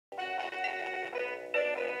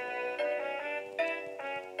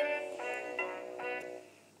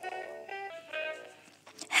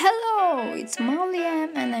Hello, it's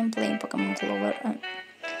Maliam and I'm playing Pokemon Clover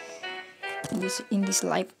in this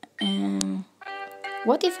live.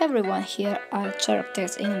 What if everyone here are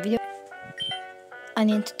characters in a video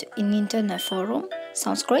in internet forum?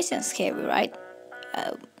 Sounds crazy and scary, right?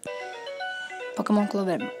 Pokemon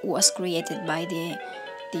Clover was created by the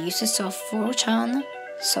users of 4chan,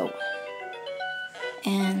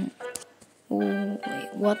 and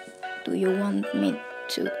what do you want me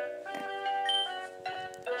to?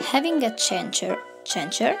 Having a changer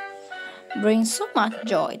brings so much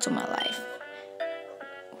joy to my life.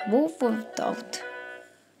 Who would have thought?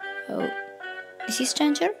 Oh, is this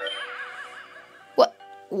changer?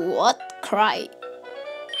 What? Cry?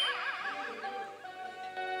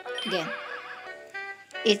 Again.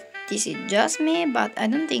 This is just me, but I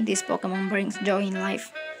don't think this Pokemon brings joy in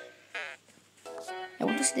life. I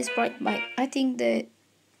want to see the sprite, but I think the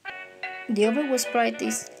overworld sprite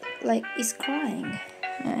is crying,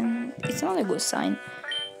 and it's not a good sign.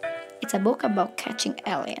 It's a book about catching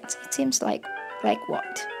aliens. It seems like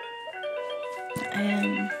what?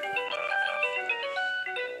 And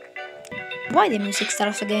why the music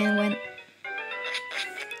starts again when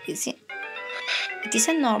it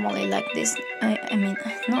isn't normally like this. I mean,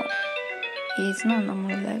 no, it's not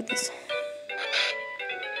normally like this.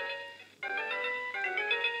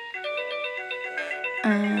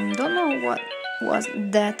 Don't know what was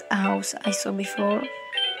that house I saw before.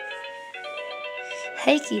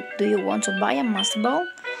 Hey kid, do you want to buy a Master Ball?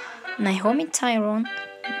 Naomi Tyrone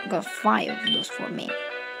got 5 of those for me.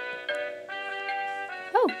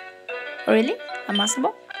 Oh, really? A Master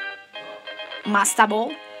Ball? Master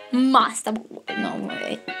Ball? Master Ball? No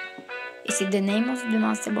way. Is it the name of the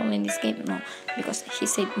Master Ball in this game? No, because he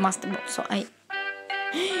said Master Ball, so I...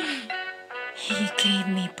 He gave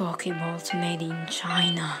me Pokeballs made in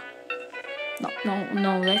China.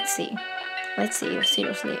 No, let's see,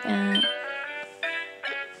 seriously.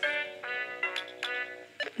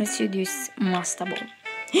 Let's do this Master Ball.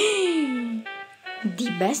 The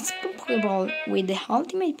best Pokeball with the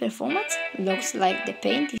ultimate performance. Looks like the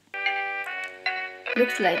paint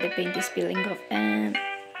is peeling off, and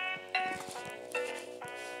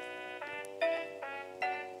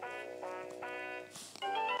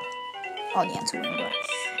audience will enjoy.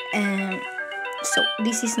 So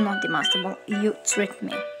this is not the Master Ball. You tricked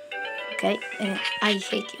me. Okay, I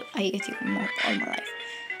hate you more all my life.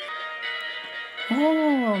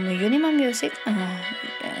 Oh, Unima music.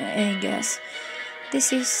 I guess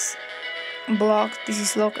this is blocked. This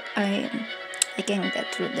is locked. I can't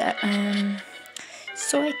get through that.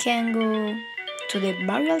 So I can go to the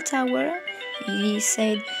Burial Tower. He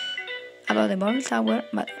said about the Burial Tower,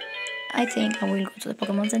 but I think I will go to the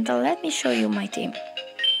Pokemon Center. Let me show you my team.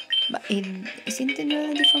 But isn't it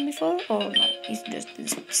already from before? Or no, it's just the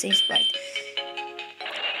same sprite.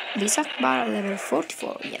 Lisa Bar level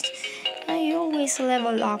 44, yes. I always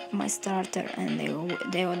level up my starter, and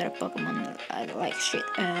the other Pokemon I like shit.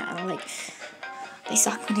 I like they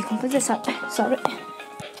suck. They completely suck. Sorry.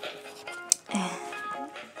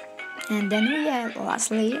 And then we have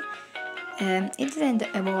lastly, it didn't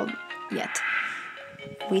evolve yet.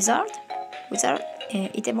 Wizard,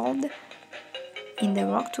 it evolved in the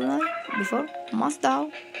rock tunnel before.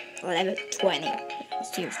 Mosdow, level 20.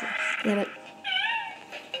 Seriously, level.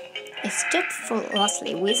 Except for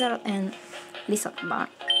lastly, Wizard and Lizard Bar.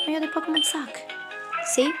 My other Pokemon suck.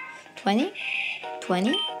 See? 20,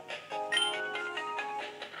 20,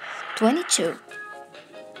 22.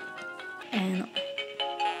 And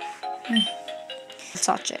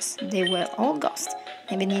such as they were all ghosts.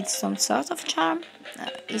 Maybe need some sort of charm.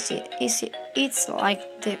 It's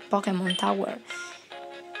like the Pokemon Tower.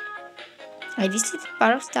 I visited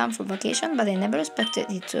Parax town for vacation, but I never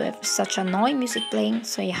expected it to have such annoying music playing,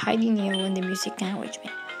 so I hide in here when the music can reach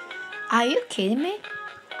me. Are you kidding me?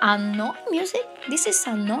 Annoying music? This is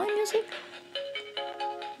annoying music?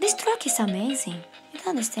 This track is amazing. You don't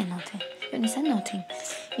understand nothing. You understand nothing.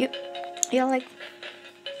 You're like...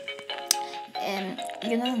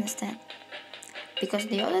 you don't understand. Because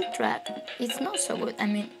the other track, it's not so good. I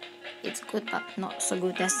mean, it's good, but not so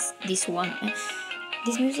good as this one.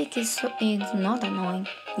 This music is not annoying.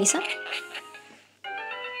 Listen.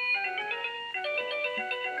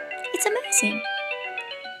 It's amazing.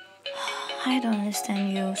 I don't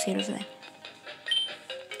understand you, seriously.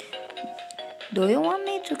 Do you want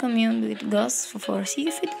me to commune with ghosts for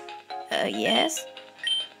Siegfried? Yes.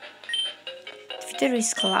 The future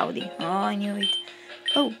is cloudy. Oh, I knew it.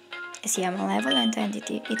 Oh, I see a malevolent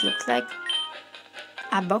entity. It looks like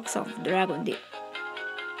a box of dragon dip.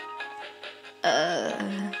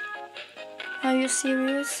 Are you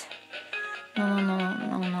serious?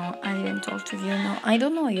 No, I didn't talk to you. No, I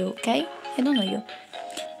don't know you, okay? I don't know you.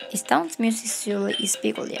 His town's music usually is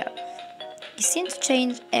peculiar. It seems to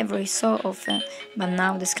change every so often, but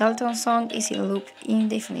now the skeleton song is in loop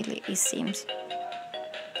indefinitely, it seems.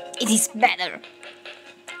 It is better!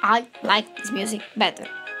 I like this music better.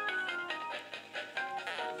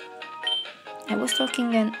 I was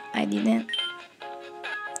talking and I didn't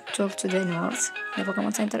talk to the animals, the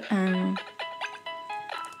Pokemon Center, and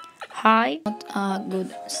hi, not a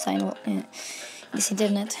good signal in this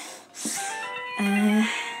internet.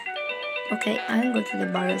 Okay, I'll go to the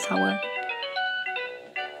barrel tower.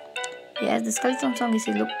 Yes, the skeleton song is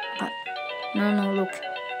look, but no, look.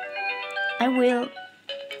 I will.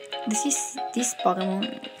 This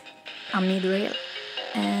Pokemon a mid-rail,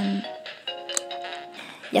 and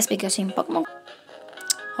just because in Pokemon.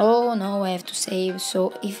 Oh no, I have to save.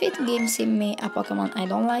 So if it gives me a Pokemon I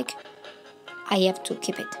don't like, I have to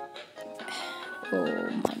keep it. Oh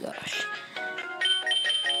my gosh.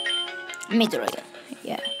 Mid-rail,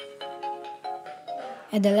 yeah.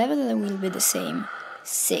 At the level it will be the same.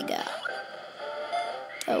 Sega.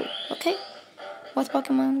 Oh, okay. What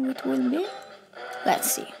Pokemon it will be?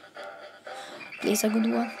 Let's see. Please a good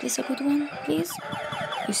one. Please a good one. Please.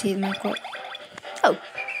 You see my code. Oh,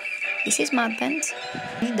 this is Mud Pants.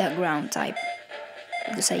 I need a ground type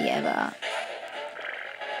because I have a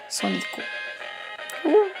Sonico.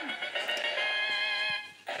 Ooh.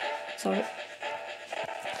 Sorry.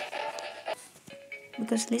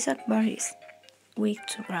 Because Lizard Bar is weak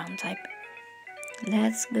to ground type.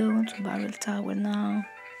 Let's go to Barrel Tower now.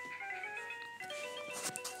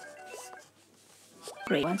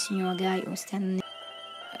 Great. Once you know a guy who's standing.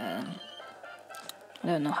 I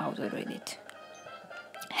don't know how to read it.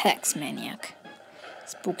 Hex Maniac.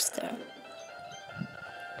 Spookster.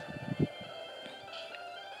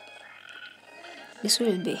 This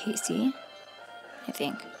will be easy, I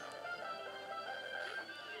think.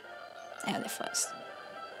 Elephant.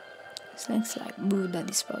 This looks like Buddha,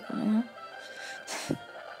 this Pokemon.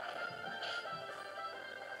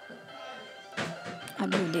 I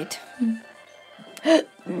did it.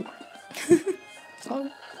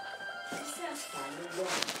 Sorry.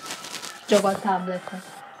 Gioco al tablet.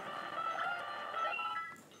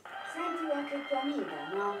 Senti qualche tua amica,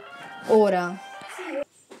 no? Ora. Sì.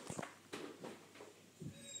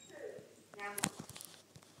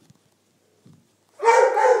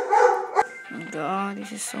 Oh god,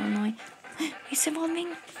 this is so annoying. It's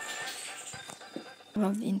evolving.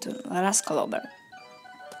 Evolved into a Clover.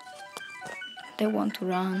 They want to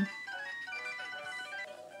run.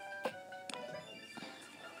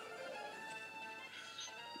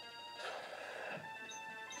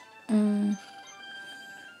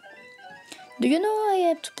 Do you know I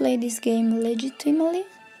have to play this game legitimately?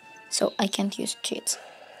 So I can't use cheats.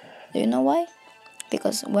 Do you know why?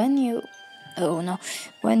 Because when you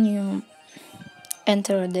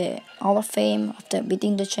enter the Hall of Fame after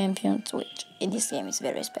beating the champions, which in this game is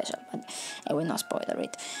very special, but I will not spoil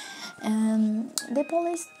it.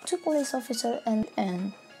 Two police officers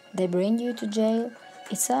and they bring you to jail.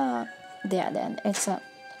 It's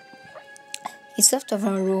sort of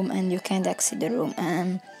a room and you can't exit the room,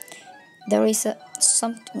 and there is a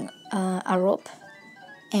rope,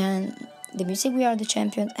 and the music we are the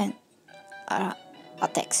champion and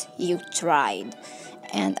attacks you tried,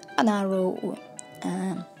 and an arrow.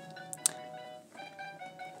 And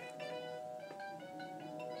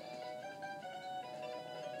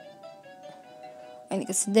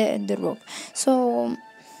it's the rope. So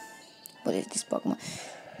what is this Pokemon?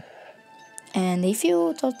 And if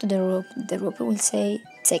you talk to the rope will say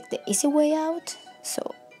take the easy way out.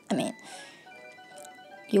 So I mean,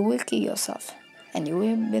 you will kill yourself and you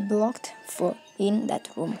will be blocked in that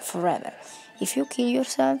room forever. If you kill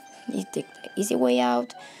yourself, you take the easy way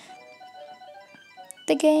out,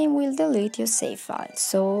 the game will delete your save file.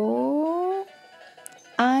 So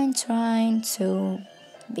I'm trying to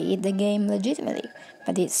beat the game legitimately,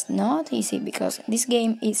 but it's not easy because this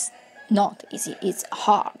game is not easy, it's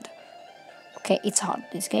hard. Okay, it's hard.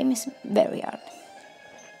 This game is very hard.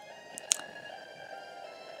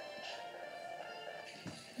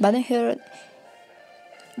 But I heard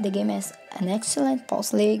the game has an excellent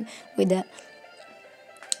post league with the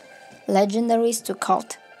legendaries to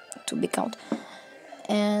be caught.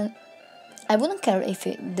 And I wouldn't care if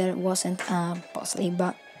there wasn't a post league,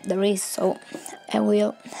 but there is, so I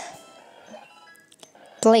will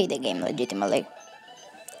play the game legitimately.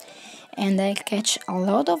 And I catch a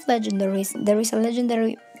lot of legendaries. There is a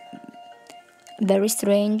legendary very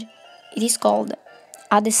strange. It is called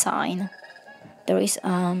a design. There is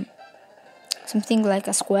something like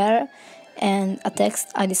a square and a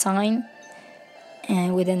text, a design,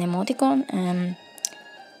 with an emoticon.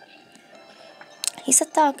 His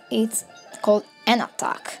attack is called an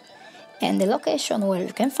attack, and the location where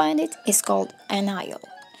you can find it is called an isle.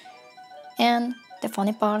 And the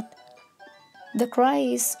funny part, the cry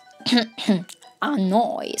is a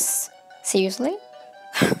noise. Seriously?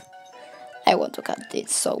 I want to cut it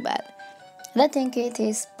so bad. And I think it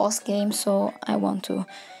is post game, so I want to.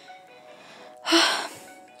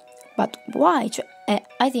 But why?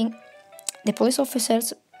 I think the police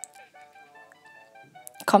officers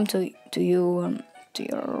come to you to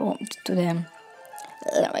your room, to them.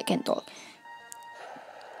 I can talk.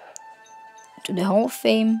 To the Hall of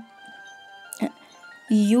Fame.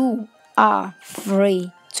 You are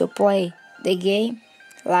free to play the game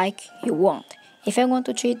like you want. If I want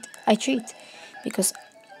to cheat, I cheat, because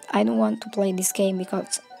I don't want to play this game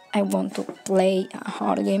because I want to play a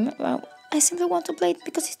hard game. Well, I simply want to play it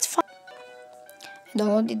because it's fun. I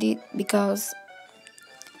downloaded it because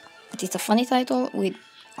it is a funny title with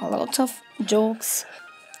a lot of jokes,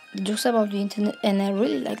 jokes about the internet, and I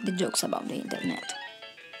really like the jokes about the internet.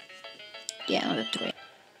 Yeah, another three.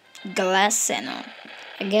 Glass Xenon.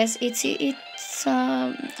 I guess it's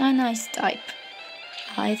a nice type.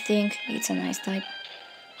 I think it's a nice type.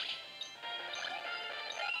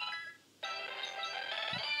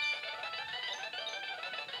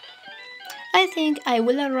 I think I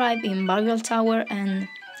will arrive in Bargel Tower and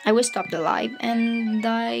I will stop the live and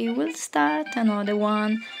I will start another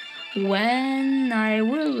one when I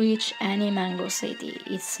will reach Mango City.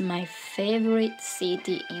 It's my favorite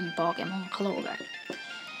city in Pokemon Clover.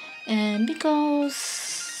 And because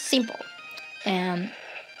simple.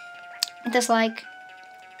 Just like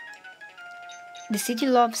the city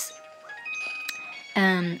loves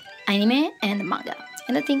anime and manga.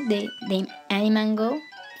 And I think the Animango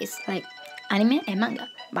is like anime and manga.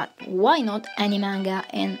 But why not Animanga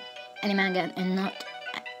and not?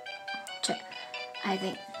 I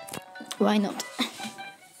think why not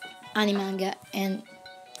Animanga and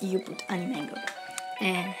you put Animango?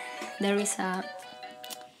 And there is a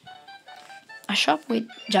shop with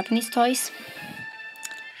Japanese toys,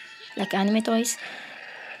 like anime toys,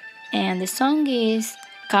 and the song is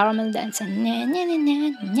Caramel Dancing.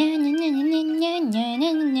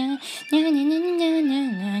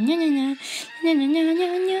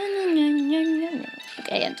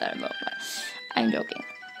 Okay, I'm terrible, but I'm joking.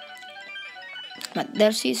 But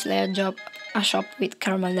there is a shop with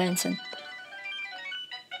Caramel Dancing.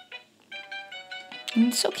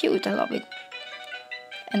 It's so cute, I love it.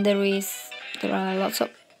 And there are lots of...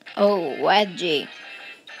 Oh, Wedgie.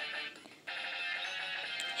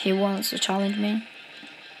 He wants to challenge me.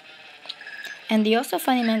 And the host of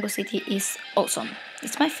Mango City is awesome.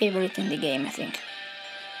 It's my favorite in the game, I think.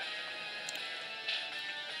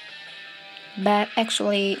 But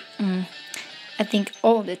actually, I think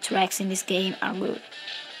all the tracks in this game are good.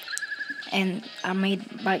 And are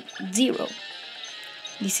made by Zero.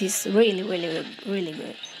 This is really, really, really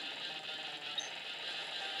good.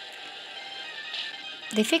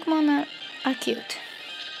 The fake mon are cute.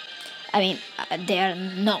 I mean, they are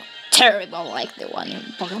not terrible like the one in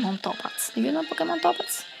Pokemon Topaz. Do you know Pokemon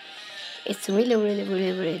Topaz? It's really, really,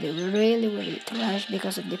 really, really, really, really trash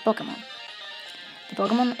because of the Pokemon. The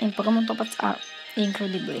Pokemon in Pokemon Topaz are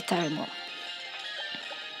incredibly terrible.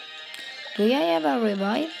 Do I ever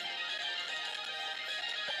revive?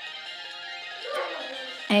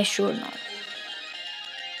 I sure not.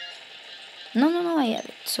 No, I have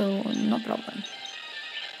it, so no problem.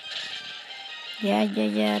 Yeah,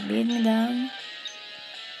 beat me down.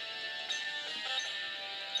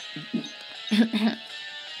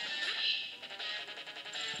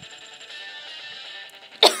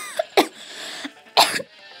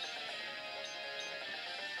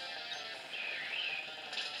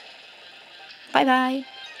 Bye bye.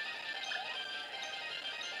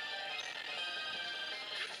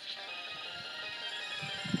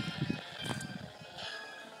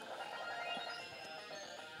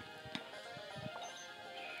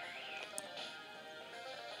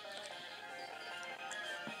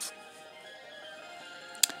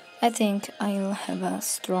 I think I'll have a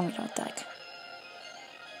stronger attack.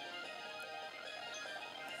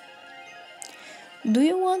 Do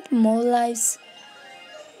you want more lives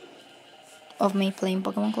of me playing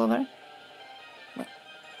Pokemon Clover?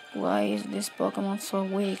 Why is this Pokemon so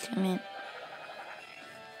weak? I mean,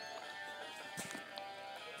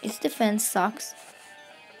 its defense sucks.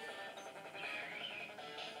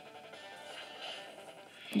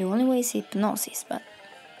 The only way is Hypnosis, but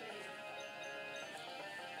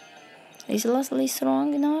is Leslie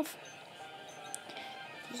strong enough?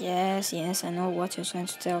 Yes, yes, I know what you're trying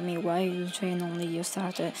to tell me. Why you train only your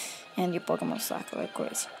starter and your Pokemon suck like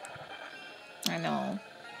crazy. I know.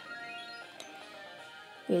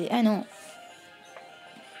 Really, I know.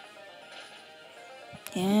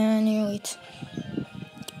 Yeah, I knew it.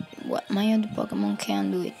 What my other Pokemon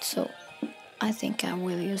can do it, so I think I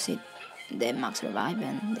will use it. The Max Revive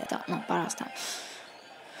and the not Parax.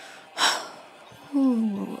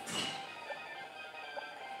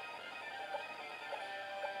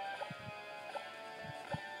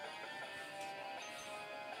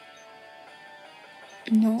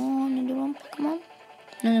 No, another one Pokemon?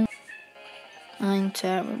 No, I'm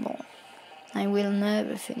terrible. I will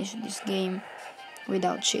never finish this game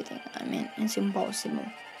without cheating. I mean, it's impossible.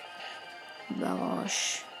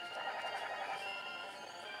 Gosh.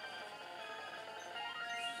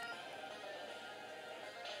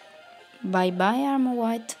 Bye bye, Armor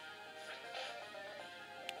White.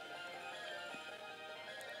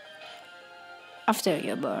 After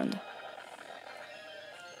you're burned.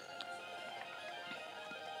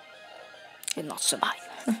 You'll not survive.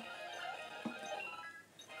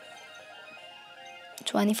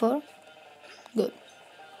 24? Good.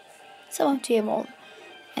 So to evolve.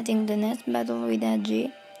 I think the next battle with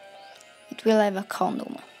Edgy, it will have a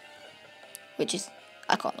condom. Which is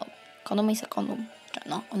a condom. Condom is a condom.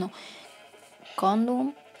 No, no.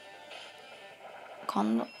 Condom.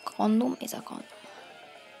 Condom is a condom.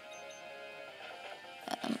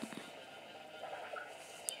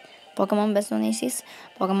 Pokemon based on Aces.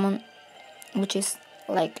 Pokemon which is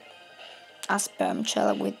like a sperm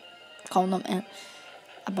shell with condom and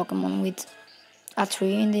a Pokemon with a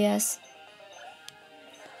tree in the ass.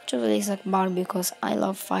 Totally is like Barbie because I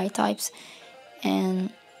love fire types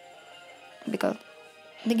and because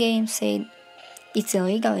the game said it's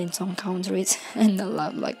illegal in some countries and I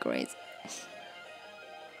love like crazy.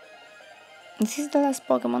 This is the last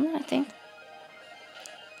Pokemon, I think.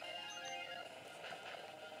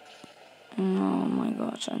 Oh my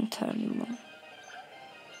gosh, I'm terrible.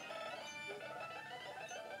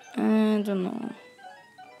 I don't know.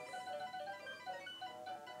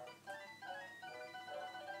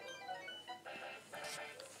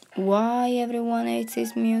 Why everyone hates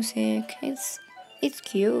this music? It's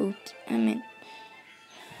cute. I mean,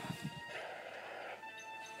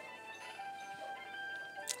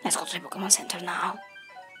 let's go to the Pokemon Center now.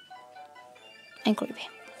 And creepy.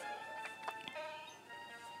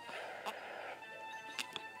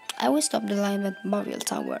 I will stop the live at Burial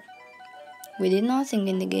Tower. We did nothing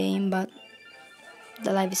in the game, but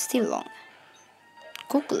the live is still long.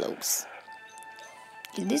 Ku Klux.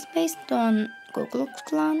 Is this based on Ku Klux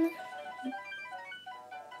Klan?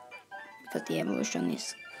 Because the evolution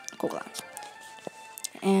is Ku Klux.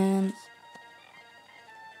 And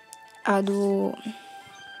how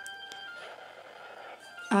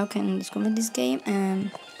can I discover this game?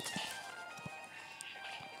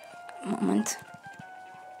 Moment.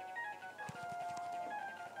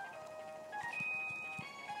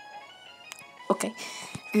 Okay.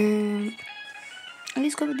 I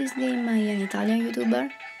discovered this game by an Italian YouTuber.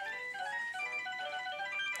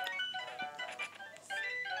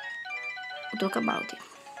 Who talk about it.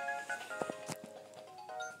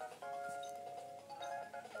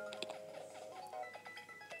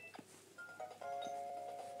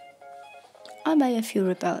 I'll buy a few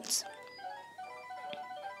repels.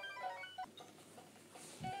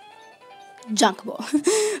 Junk ball.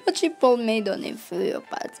 A cheap ball made on a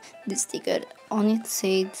pad. The sticker on it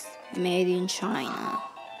says made in China.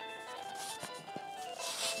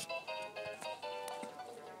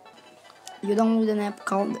 You download an app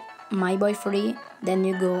called My Boy Free, then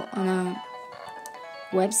you go on a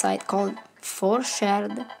website called For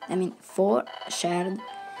Shared, and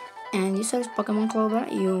you search Pokemon Clover,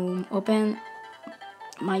 you open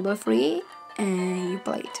My Boy Free, and you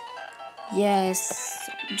play it. Yes,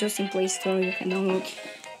 just in Play Store you can download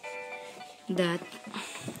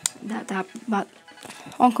that app, but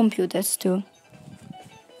on computers too.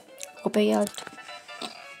 Okay,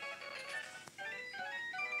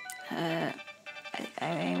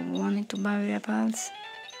 I wanted to buy repels.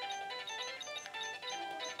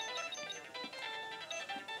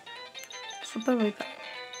 Super repel.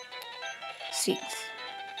 6.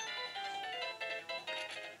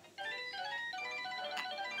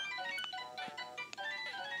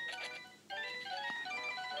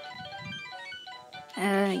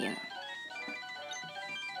 Yeah.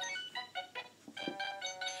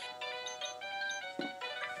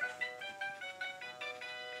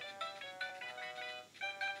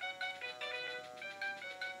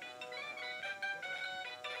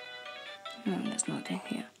 No, there's nothing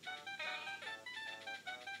here.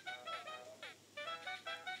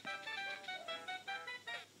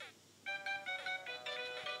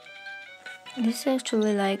 This is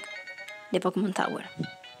actually like the Pokemon Tower.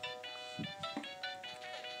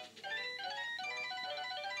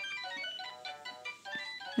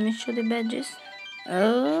 Let me show the badges.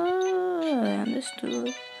 Oh, I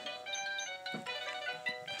understood.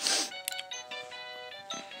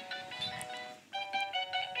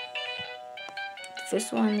 The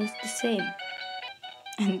first one is the same.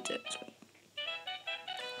 And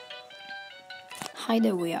hi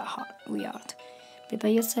there, we are.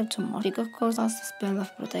 Prepare yourself to march. Pick of course has a spell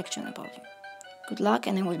of protection about you. Good luck,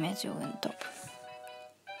 and I will meet you on top.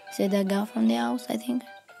 See that guy from the house, I think?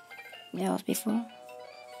 The house before.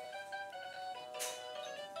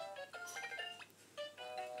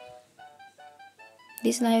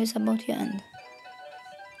 This life is about to end.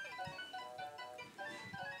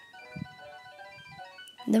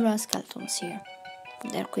 There are skeletons here.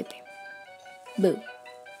 They're creepy. Boo.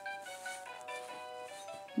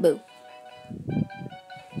 Boo.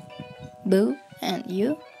 Boo. And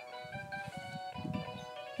you?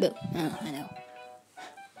 Boo. Oh, I know.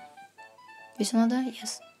 Is another?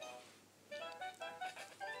 Yes.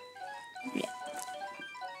 Yeah.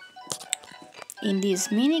 In this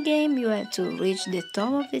mini game, you have to reach the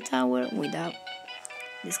top of the tower without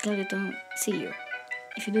the skeleton see you.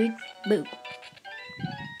 If you do it, boo.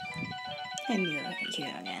 And you're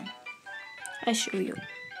here again. I show you.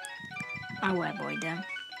 I will avoid them.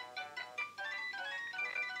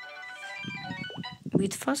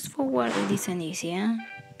 With fast forward, it isn't easy, huh?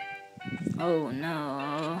 Oh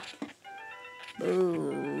no.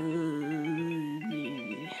 Boo.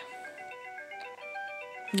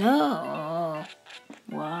 No.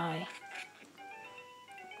 Why?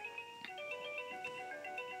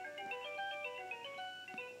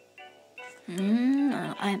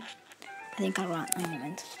 I think I'll run a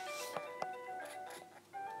moment.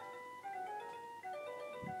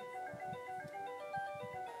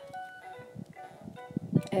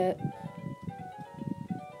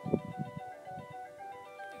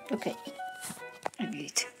 Okay. I did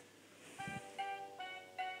it.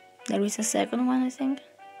 There is a second one, I think.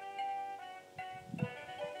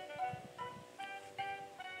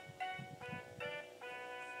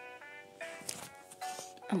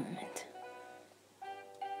 A moment.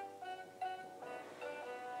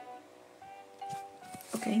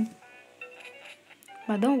 Okay.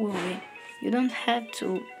 But don't worry, you don't have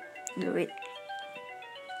to do it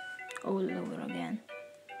all over again.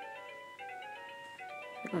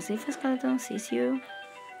 Because if a skeleton sees you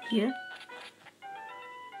here,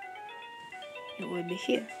 you will be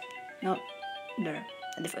here, not there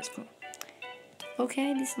at the first floor.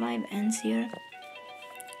 Okay, this live ends here.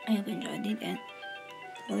 I hope you enjoyed it, and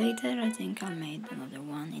later I think I'll make another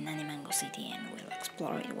one in Animango City and we'll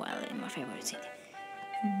explore it while in my favorite city.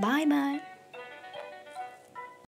 Bye bye!